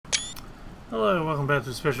Hello, welcome back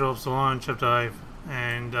to Special Ops The Line, Chapter 8,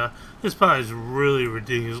 and this part is really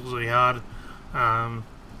ridiculously hard. We're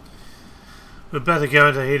about to go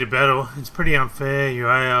into heated battle. It's pretty unfair, your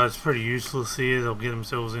AI is pretty useless here, they'll get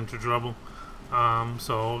themselves into trouble.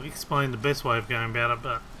 So I'll explain the best way of going about it,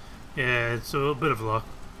 but yeah, it's a bit of luck.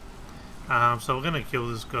 So we're going to kill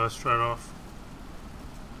this guy straight off.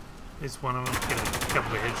 This one of them, get a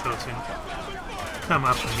couple of headshots in. Come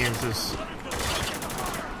up against this.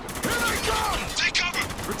 Take cover!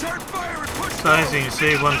 Return fire and push. So as you can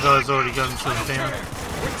see, one guy's already got himself down.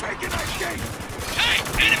 We're taking that gate! Hey!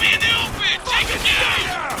 Enemy in the open! Take him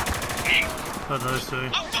down! Got those two.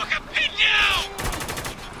 I'll fucking pin down!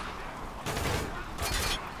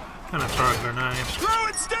 Gonna throw a grenade. Throw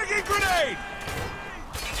it, stinging grenade!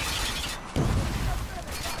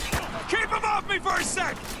 Keep him off me for a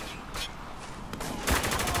sec!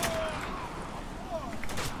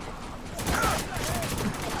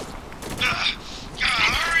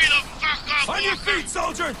 Hurry the fuck up, On your Walker. feet,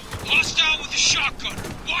 soldier! Hostile with a shotgun.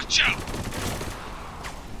 Watch out!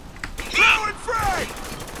 Throw and frag!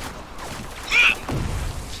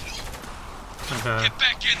 Okay. Get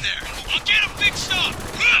back in there. I'll get him fixed up.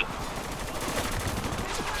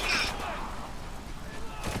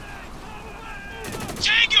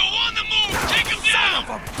 Tango on the move. Take him down. Son of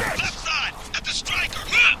a bitch! Left side at the striker.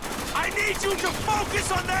 I need you to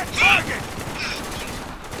focus on that target!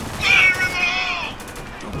 Fire in the hole.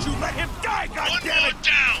 Don't you let him die, One goddammit! more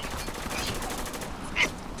down.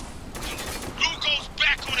 Blue goes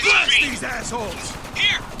back on his Blast feet. these assholes!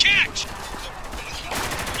 Here, catch!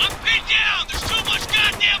 I'm pinned down! There's too much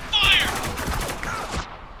goddamn fire!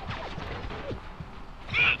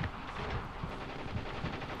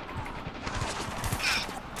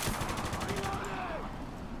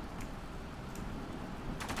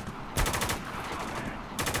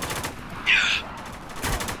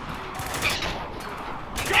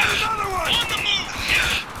 Got another one! On the move!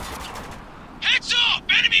 Heads up!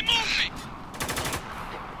 Enemy moving!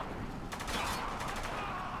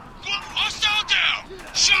 Hostile down!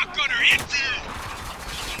 Shotgunner infield!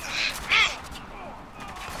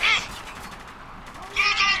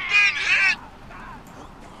 Lugo's been hit!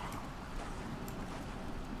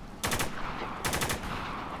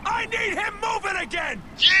 I need him moving again!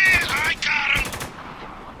 Yeah, I got him!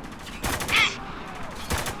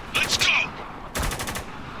 Let's go!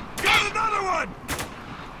 Got another one!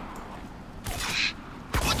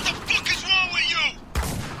 What the fuck is wrong with you?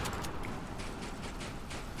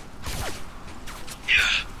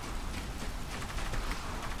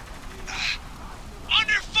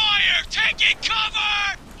 Under fire! Taking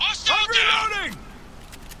cover! Hostile I'm down! reloading!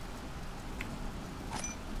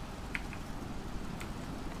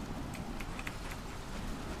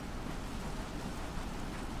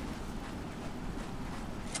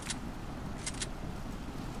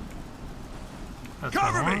 That's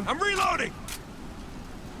Cover me! fine. I'm reloading!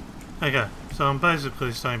 Okay, so I'm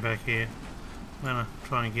basically staying back here. I'm gonna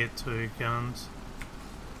try and get two guns.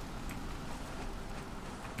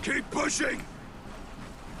 Keep pushing!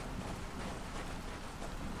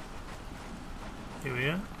 Here we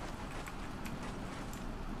are.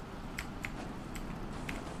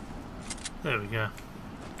 There we go.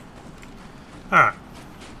 Alright.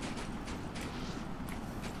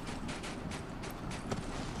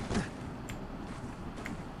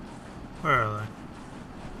 Where are they?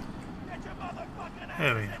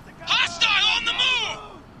 There we go. Hostile on the move!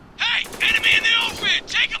 Hey! Enemy in the open!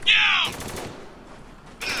 Take him down!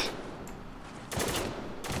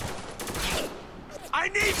 I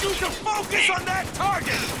need you to focus on that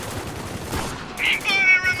target!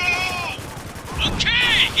 Fire in the hole!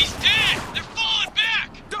 Okay! He's dead! They're falling back!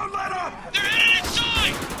 Don't let up! They're headed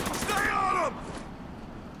inside! Stay on him!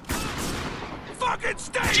 Fucking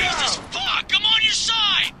stay Jesus down! fuck! I'm on your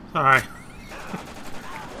side! Sorry.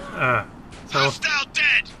 So Hostile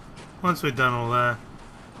dead! once we've done all that,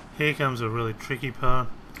 here comes a really tricky part.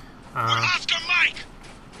 We're Oscar Mike!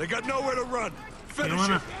 They got nowhere to run. You Finish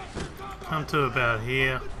wanna it. come to about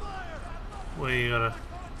here, where you got a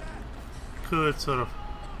good sort of.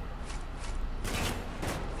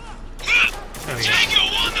 There we go. Tango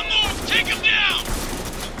on the move! Take him down!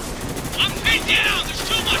 I'm pinned down! There's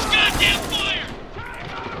too much goddamn fire!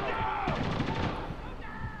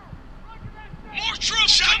 More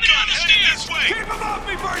troops coming down the stairs! Keep him off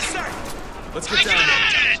me for a sec! Let's I get down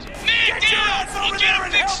got there. it! Man Get your down! ass I'll over get there him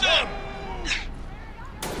and fixed help up!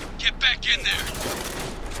 Get back in there!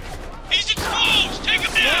 He's exposed! Take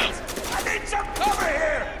him down! I need some cover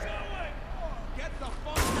here! Get the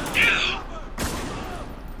fuck down!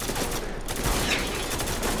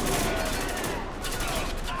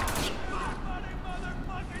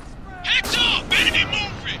 Heads up!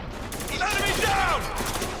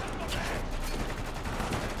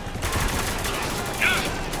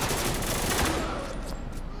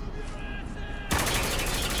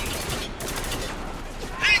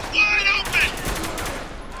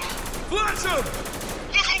 Smash him!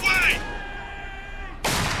 Look away!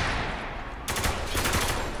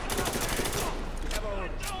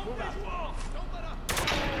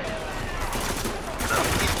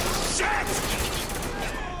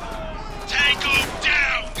 Tango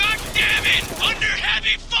down! God damn it! Under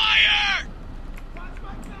heavy fire!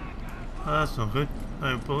 Oh, that's not good.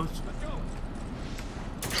 No bullets.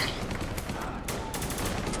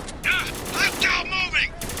 Hostile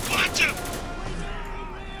moving! Watch him!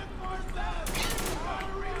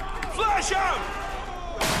 Flash out!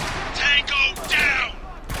 Tango down!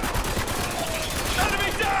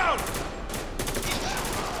 Enemy down!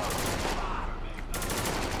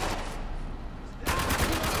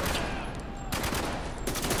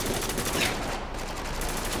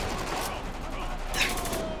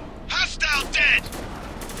 Hostile dead!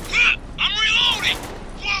 I'm reloading!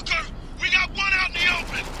 Walker, we got one out in the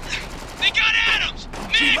open! They got Adams!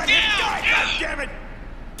 Man Let him die, down! goddammit!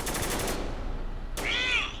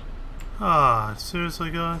 Ah,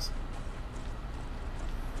 seriously, guys?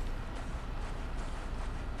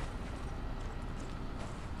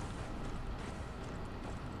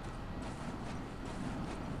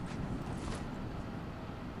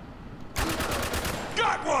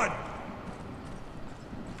 Got one!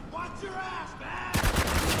 Watch your ass, man!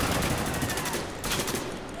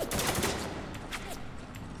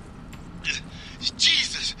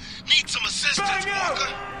 Jesus! Need some assistance, Bang out!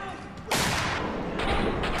 Walker!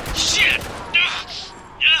 Shit!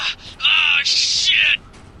 Shit!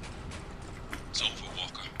 It's over,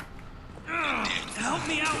 Walker. Help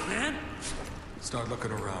me out, man! Start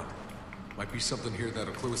looking around. Might be something here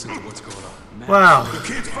that'll clue us into what's going on. Wow. The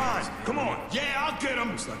kid's fine. Come on. Yeah, I'll get him.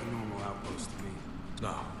 Looks like a normal outpost to me.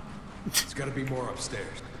 No. There's gotta be more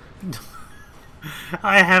upstairs.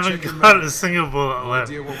 I haven't Check your got map. a single bullet No left.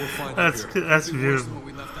 idea what we'll find That's up here. that's Could be worse than beautiful. what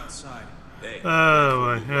we left outside. Hey.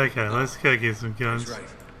 Oh, wait, okay, let's go get some guns. He's right.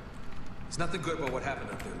 There's nothing good about what happened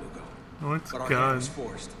up there, Lugo. What's But our gun? hand was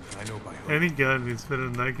forced. I know by who. Any gun is better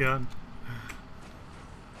than no gun.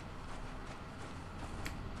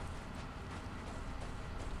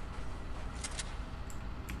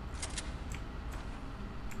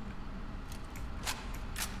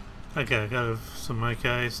 Okay, I got some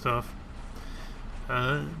okay stuff.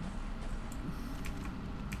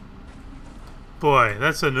 Boy,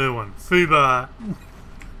 that's a new one. Fubar.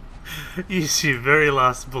 Use your very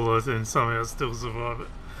last bullet and somehow still survive it.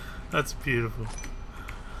 That's beautiful.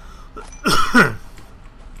 I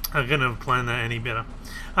couldn't have planned that any better.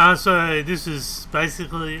 So this is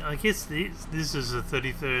basically, I guess this is a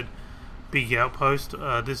 33rd big outpost.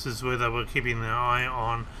 This is where they were keeping their eye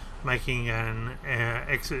on making an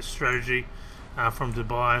exit strategy from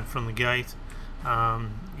Dubai, from the gate.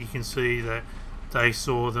 You can see that they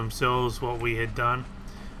saw themselves what we had done.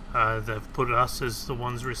 They've put us as the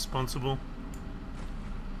ones responsible.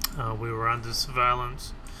 We were under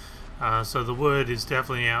surveillance. So the word is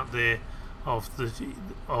definitely out there of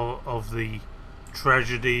the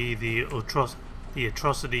tragedy, the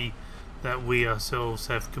atrocity that we ourselves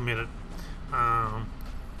have committed.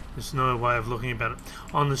 There's no way of looking about it.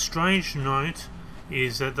 On the strange note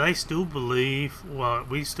is that they still believe, well,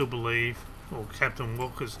 we still believe, or Captain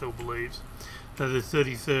Walker still believes, that the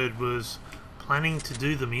 33rd was planning to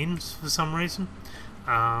do them in for some reason.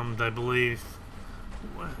 They believe,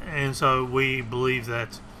 and so we believe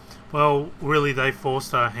that, well, really they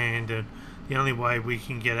forced our hand, and the only way we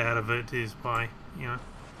can get out of it is by, you know,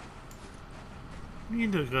 what are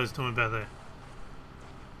you guys doing about that?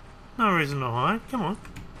 No reason to hide, come on.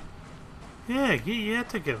 Yeah, get your head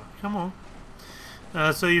together, come on.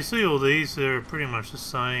 So you see all these, they're pretty much the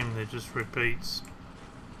same, they're just repeats.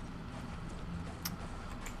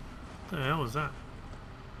 What the hell was that?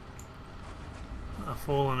 A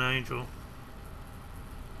fallen angel.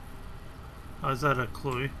 Oh, is that a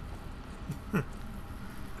clue?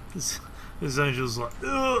 this angel's like,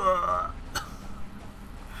 ugh!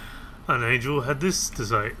 An angel had this to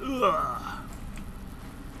say, ugh!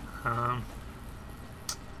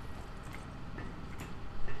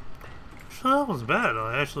 So that was bad.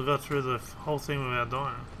 I actually got through the whole thing without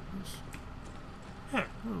dying. Yeah,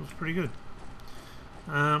 that was pretty good.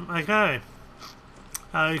 Okay.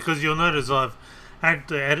 Because you'll notice I've had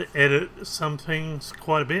to edit some things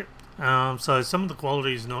quite a bit. So some of the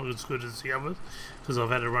quality is not as good as the others because I've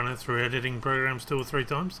had to run it through editing programs 2 or 3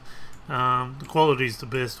 times. The quality is the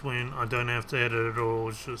best when I don't have to edit at all.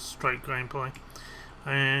 It's just straight gameplay.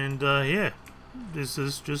 And yeah, this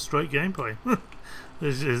is just straight gameplay.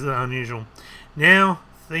 This is unusual. Now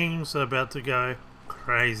things are about to go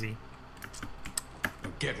crazy. Now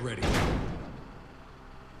get ready.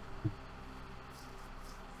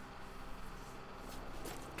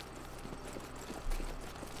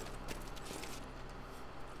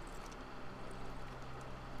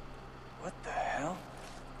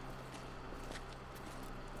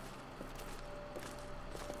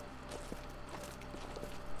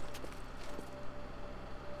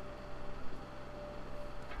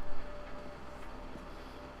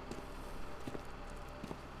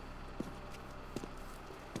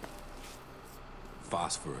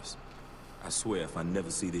 phosphorus. I swear if I never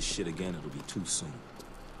see this shit again, it'll be too soon.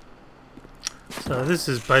 So this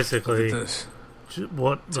is Look basically at this.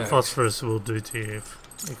 what the Tags. phosphorus will do to you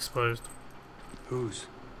if exposed. Whose?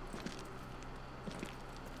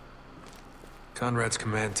 Conrad's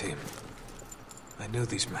command team. I knew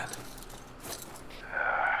these men.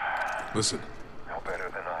 Listen. No better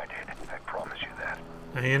than I did. I promise you that.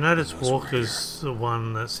 Now you notice Walker's the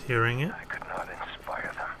one that's hearing it. I could not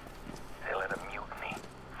inspire them. They led a mutiny.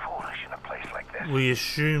 Foolish in a place like this. We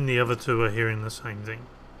assume the other two are hearing the same thing.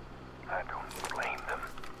 I don't blame them.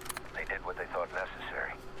 They did what they thought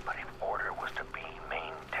necessary. But if order was to be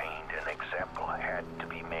maintained, an example had to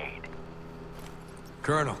be made.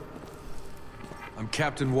 Colonel. I'm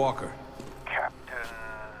Captain Walker. Captain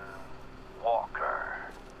Walker.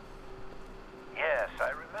 Yes, I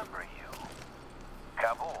remember you.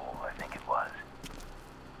 Kabul, I think it was.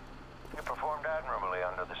 You performed admirably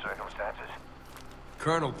under the circumstances.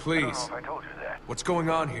 Colonel, I don't please. know if I told you that. What's going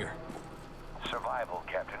on here? Survival,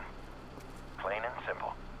 Captain. Plain and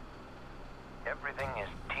simple. Everything is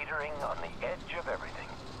teetering on the edge of everything.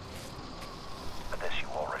 But this you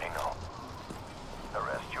already know. The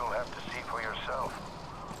rest you'll have to see for yourself.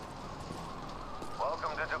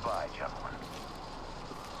 Welcome to Dubai, gentlemen.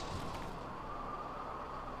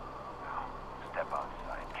 Now, step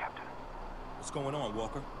outside, Captain. What's going on,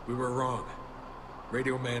 Walker? We were wrong.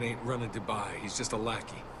 Radio Man ain't running Dubai. He's just a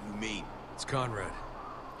lackey. You mean? It's Conrad.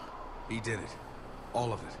 He did it.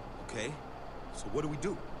 All of it. Okay. So what do we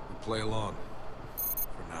do? We play along.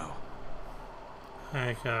 For now.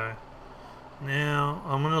 Okay. Now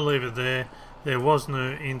I'm gonna leave it there. There was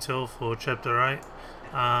no intel for chapter 8.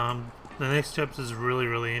 The next chapter is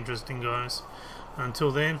really interesting, guys.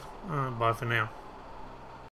 Until then, bye for now.